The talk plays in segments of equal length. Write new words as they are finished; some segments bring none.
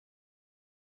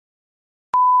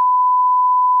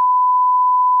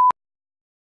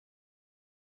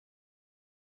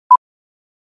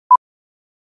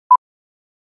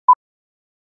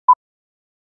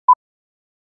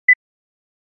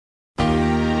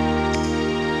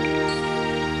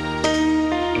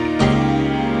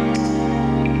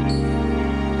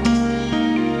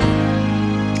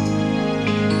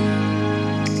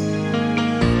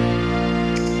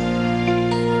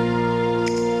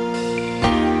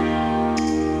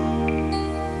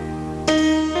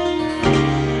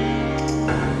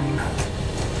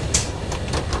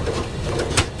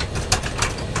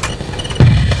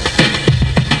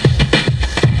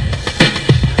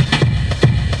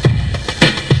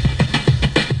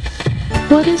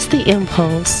What is the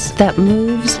impulse that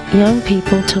moves young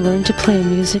people to learn to play a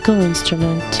musical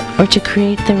instrument or to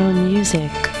create their own music?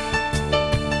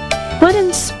 What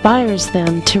inspires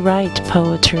them to write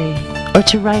poetry or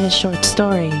to write a short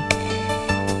story?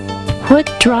 What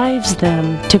drives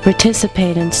them to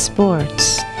participate in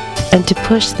sports and to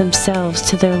push themselves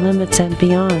to their limits and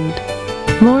beyond?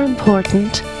 More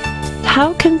important,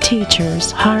 how can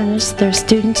teachers harness their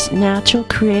students' natural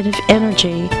creative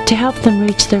energy to help them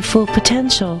reach their full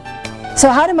potential? So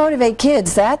how to motivate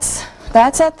kids, that's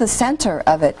at the center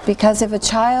of it, because if a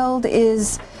child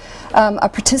is a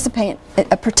participant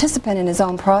in his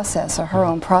own process or her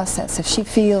own process, if she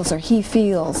feels or he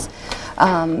feels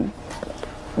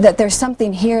that there's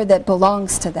something here that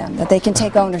belongs to them, that they can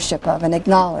take ownership of and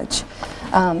acknowledge,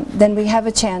 then we have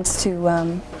a chance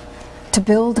to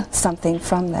build something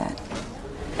from that.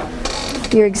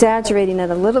 You're exaggerating it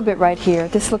a little bit right here.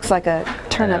 This looks like a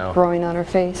turnip growing on her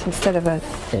face instead of a...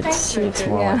 It's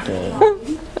more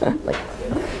like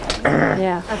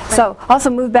yeah. So also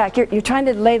move back. You're trying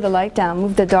to lay the light down,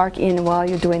 move the dark in while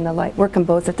you're doing the light. Work them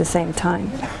both at the same time.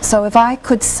 So if I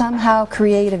could somehow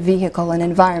create a vehicle, an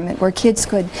environment where kids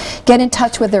could get in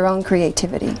touch with their own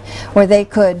creativity, where they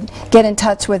could get in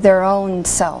touch with their own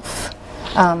self,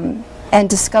 and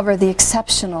discover the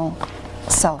exceptional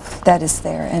self that is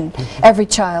there, and every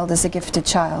child is a gifted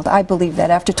child. I believe that.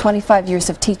 After 25 years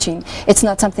of teaching, it's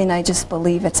not something I just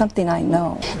believe, it's something I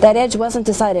know. That edge wasn't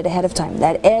decided ahead of time.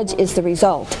 That edge is the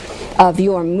result of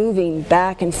your moving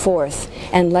back and forth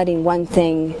and letting one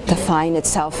thing define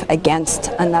itself against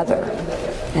another.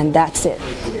 And that's it.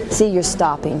 See, you're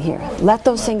stopping here. Let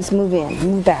those things move in,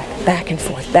 move back and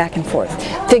forth, back and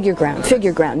forth. Figure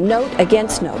ground, note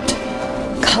against note,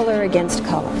 color against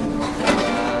color.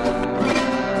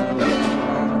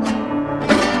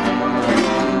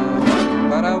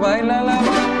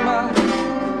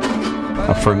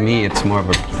 For me, it's more of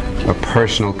a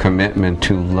personal commitment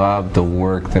to love the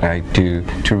work that I do,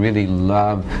 to really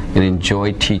love and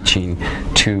enjoy teaching,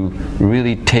 to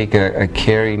really take a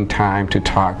caring time to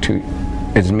talk to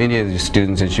as many of the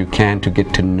students as you can, to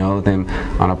get to know them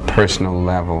on a personal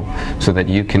level, so that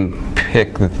you can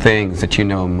pick the things that you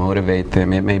know motivate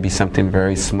them. It may be something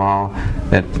very small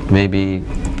that maybe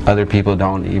other people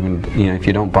don't even, if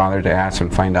you don't bother to ask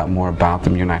and find out more about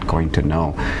them, you're not going to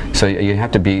know. So you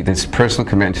have to be this personal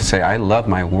commitment to say, I love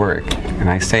my work, and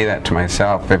I say that to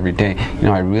myself every day.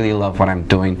 I really love what I'm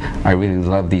doing. I really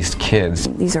love these kids.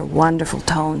 These are wonderful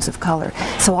tones of color.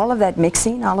 So all of that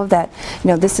mixing, all of that,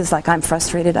 this is like, I'm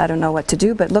frustrated, I don't know what to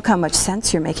do, but look how much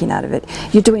sense you're making out of it.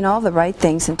 You're doing all the right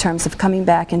things in terms of coming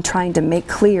back and trying to make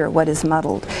clear what is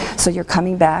muddled. So you're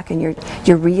coming back and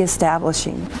you're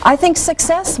reestablishing. I think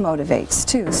success motivates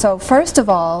too. So first of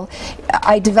all,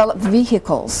 I develop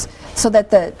vehicles so that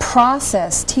the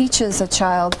process teaches a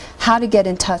child how to get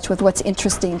in touch with what's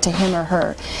interesting to him or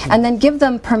her, and then give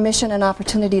them permission and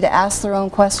opportunity to ask their own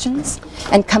questions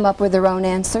and come up with their own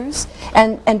answers,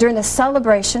 and during the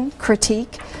celebration,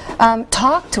 critique,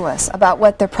 talk to us about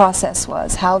what their process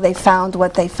was, how they found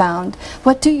what they found.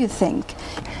 What do you think?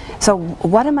 So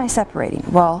what am I separating?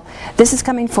 Well, this is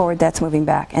coming forward, that's moving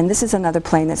back, and this is another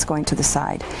plane that's going to the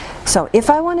side. So if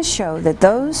I want to show that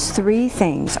those three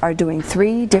things are doing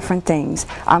three different things,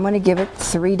 I'm going to give it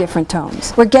three different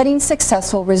tones. We're getting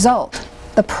successful result.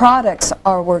 The products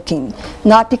are working,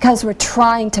 not because we're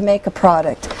trying to make a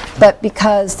product, but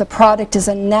because the product is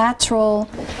a natural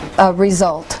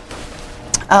result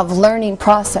of learning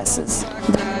processes.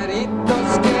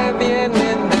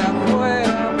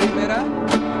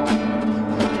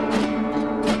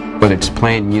 But it's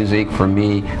playing music for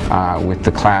me with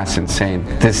the class and saying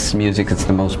this music is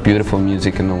the most beautiful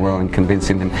music in the world, and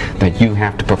convincing them that you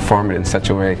have to perform it in such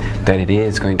a way that it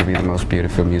is going to be the most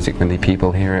beautiful music when the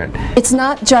people hear it. It's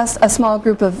not just a small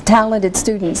group of talented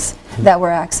students that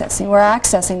we're accessing. We're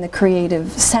accessing the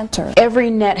creative center. Every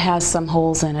net has some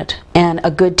holes in it, and a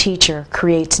good teacher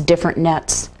creates different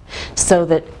nets, so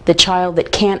that the child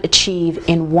that can't achieve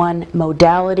in one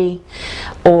modality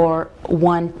or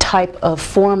one type of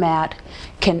format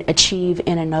can achieve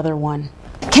in another one.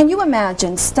 Can you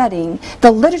imagine studying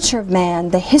the literature of man,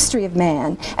 the history of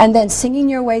man, and then singing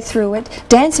your way through it,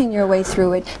 dancing your way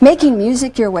through it, making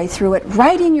music your way through it,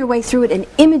 writing your way through it, and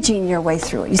imaging your way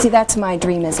through it? You see, that's my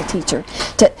dream as a teacher,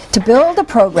 to build a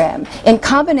program in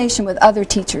combination with other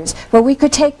teachers where we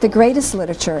could take the greatest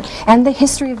literature and the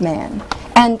history of man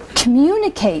and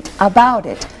communicate about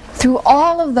it through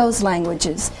all of those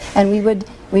languages, and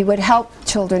we would help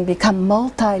children become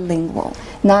multilingual,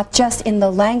 not just in the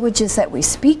languages that we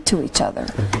speak to each other,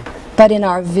 but in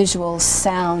our visual,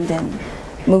 sound, and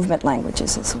movement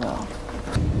languages as well.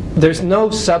 There's no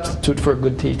substitute for a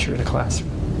good teacher in a classroom.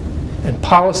 And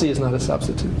policy is not a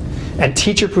substitute. And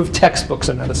teacher-proof textbooks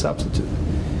are not a substitute.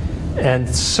 And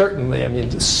certainly, I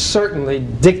mean, certainly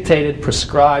dictated,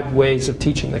 prescribed ways of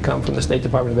teaching that come from the State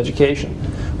Department of Education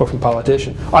or from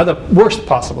politicians are the worst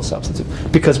possible substitute,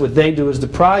 because what they do is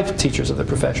deprive teachers of their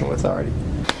professional authority.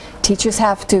 Teachers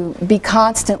have to be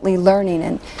constantly learning,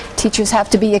 and teachers have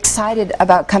to be excited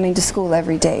about coming to school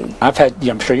every day.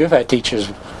 I'm sure you've had teachers,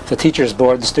 if the teacher's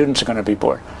bored, the students are going to be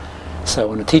bored. So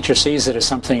when a teacher sees it as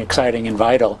something exciting and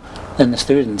vital, then the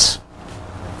students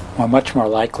are much more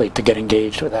likely to get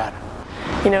engaged with that.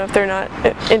 You know, if they're not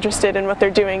interested in what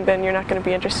they're doing, then you're not going to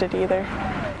be interested either.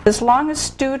 As long as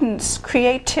students'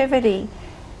 creativity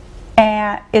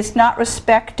is not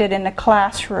respected in the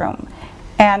classroom,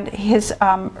 and his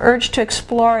urge to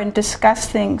explore and discuss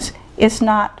things is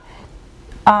not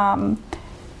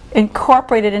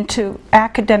incorporated into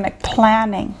academic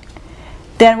planning,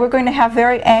 then we're going to have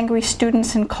very angry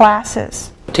students in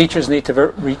classes. Teachers need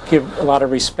to give a lot of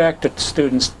respect to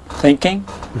students' thinking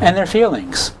and their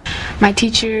feelings. My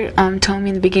teacher told me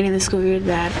in the beginning of the school year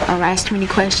that I asked too many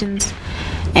questions,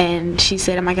 and she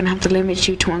said, am I going to have to limit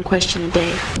you to one question a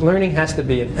day? Learning has to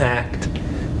be an act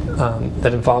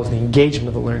that involves the engagement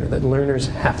of the learner, that learners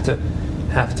have to,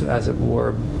 as it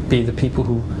were, be the people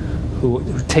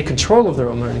who take control of their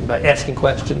own learning by asking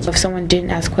questions. If someone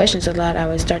didn't ask questions a lot, I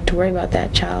would start to worry about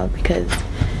that child, because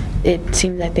it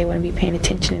seems like they wouldn't be paying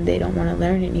attention and they don't want to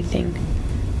learn anything,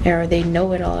 or they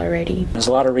know it all already. There's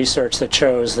a lot of research that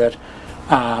shows that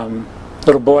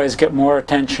little boys get more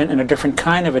attention and a different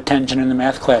kind of attention in the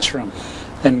math classroom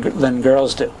than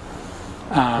girls do.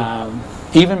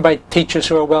 Even by teachers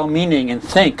who are well-meaning and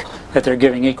think that they're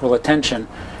giving equal attention,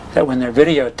 that when they're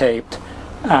videotaped,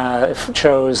 it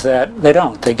shows that they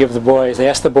don't. They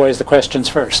ask the boys the questions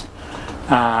first.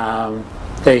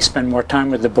 They spend more time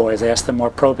with the boys. They ask them more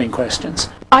probing questions.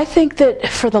 I think that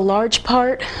for the large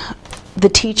part, the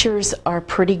teachers are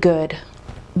pretty good,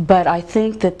 but I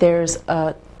think that there's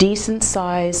a decent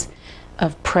size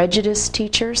of prejudiced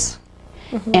teachers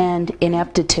and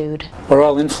ineptitude. We're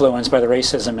all influenced by the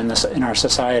racism in our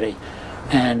society,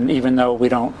 and even though we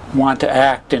don't want to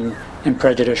act in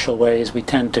prejudicial ways, we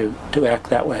tend to act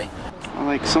that way.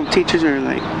 Like some teachers are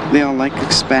like, they don't like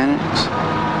Hispanics,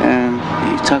 and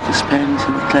you talk Spanish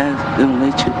in the class, they don't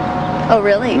let you. Oh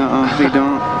really? No, they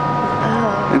don't.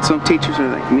 Oh. And some teachers are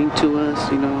like mean to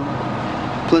us, you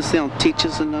know. Plus they don't teach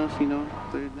us enough, you know.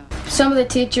 Some of the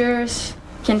teachers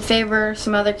can favor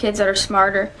some other kids that are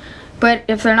smarter, but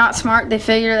if they're not smart, they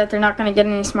figure that they're not going to get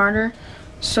any smarter,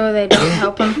 so they don't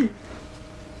help them.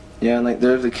 Yeah, and like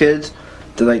there's the kids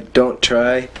that like don't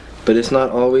try, but it's not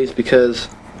always because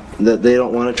that they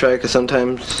don't want to try, because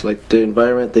sometimes like the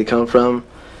environment they come from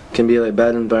can be like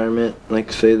bad environment,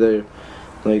 like say they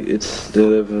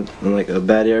live in like a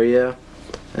bad area,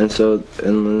 and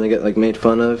then they get like made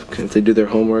fun of if they do their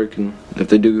homework and if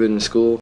they do good in school.